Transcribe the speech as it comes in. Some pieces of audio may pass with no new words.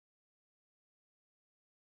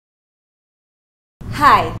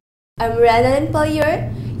Hi, I'm Renan Employer,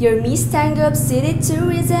 your Miss Tangub City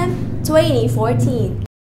Tourism 2014.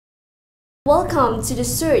 Welcome to the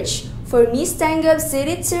search for Miss Tangub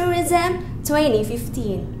City Tourism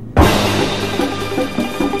 2015.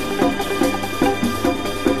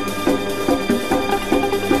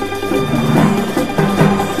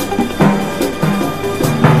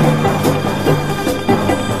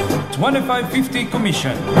 #2550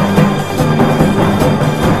 Commission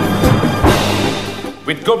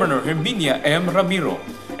with Governor Herminia M. Ramiro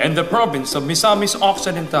and the Province of Misamis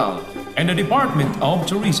Occidental and the Department of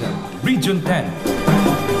Tourism, Region 10,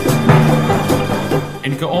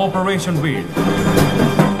 in cooperation with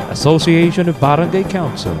Association of Barangay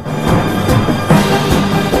Council,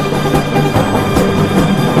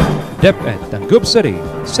 DepEd Tangub City,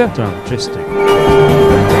 Central District,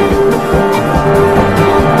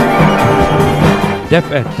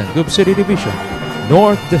 DepEd Tangub City Division,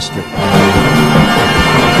 North District,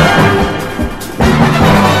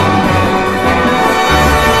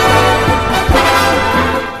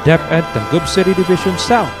 DepEd Tangub City Division,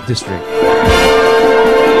 South District,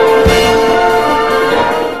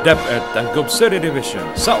 DepEd Tangub City Division,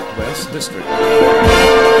 Southwest District,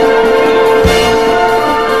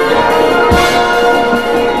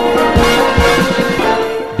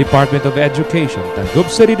 Department of Education, Tangub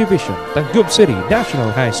City Division, Tangub City National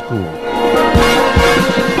High School,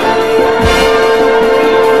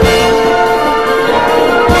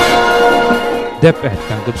 DepEd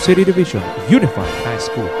Tangub City Division, Unified High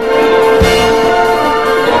School,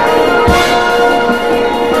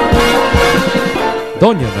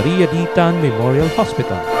 Doña Maria D. Tan Memorial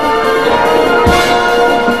Hospital,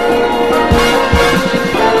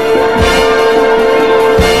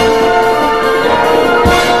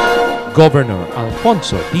 Governor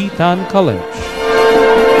Alfonso D. Tan College,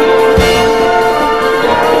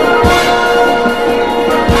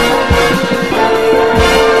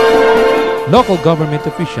 local government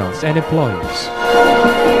officials and employees,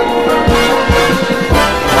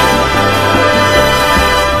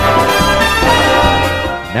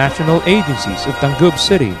 national agencies of Tangub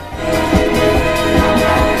City,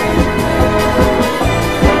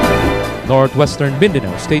 Northwestern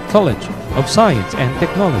Mindanao State College of Science and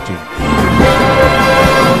Technology,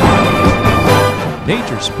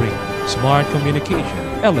 Nature Spring, Smart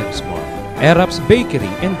Communication, LM Smart, Erap's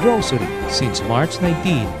Bakery and Grocery since March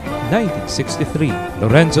 19, 1963,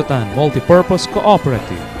 Lorenzo Tan Multipurpose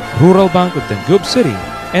Cooperative, Rural Bank of Tangub City,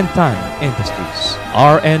 and Tan Industries,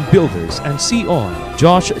 RN Builders and C-Oil,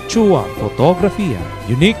 Josh Chua Fotografia,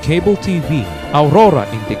 Unique Cable TV, Aurora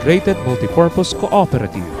Integrated Multipurpose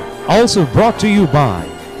Cooperative. Also brought to you by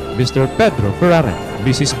Mr. Pedro Ferraren,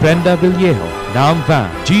 Mrs. Brenda Villejo, Nam Van,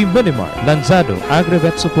 G. Minimar, Lanzado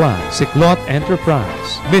Agrivet Supply, Ciclot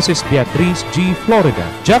Enterprise, Mrs. Beatriz G. Florida,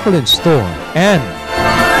 Jacqueline Store, and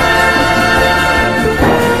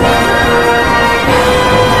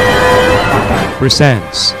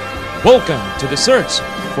presents. Welcome to the search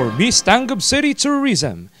for Miss Tangub City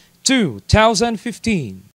Tourism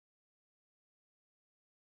 2015.